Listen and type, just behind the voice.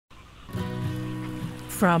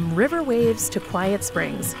From river waves to quiet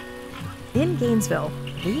springs, in Gainesville,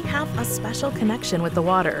 we have a special connection with the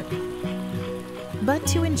water. But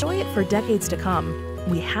to enjoy it for decades to come,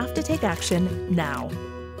 we have to take action now.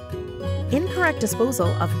 Incorrect disposal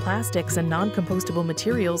of plastics and non-compostable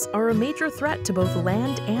materials are a major threat to both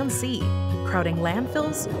land and sea, crowding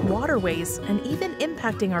landfills, waterways, and even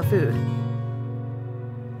impacting our food.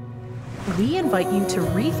 We invite you to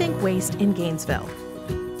rethink waste in Gainesville.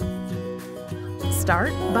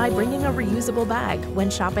 Start by bringing a reusable bag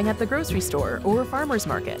when shopping at the grocery store or farmer's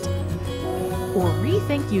market. Or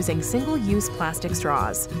rethink using single-use plastic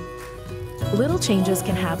straws. Little changes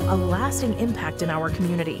can have a lasting impact in our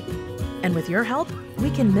community. And with your help,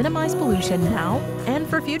 we can minimize pollution now and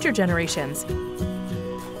for future generations.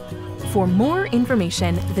 For more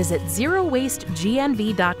information, visit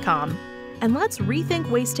zerowastegnv.com and let's rethink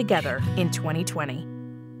waste together in 2020.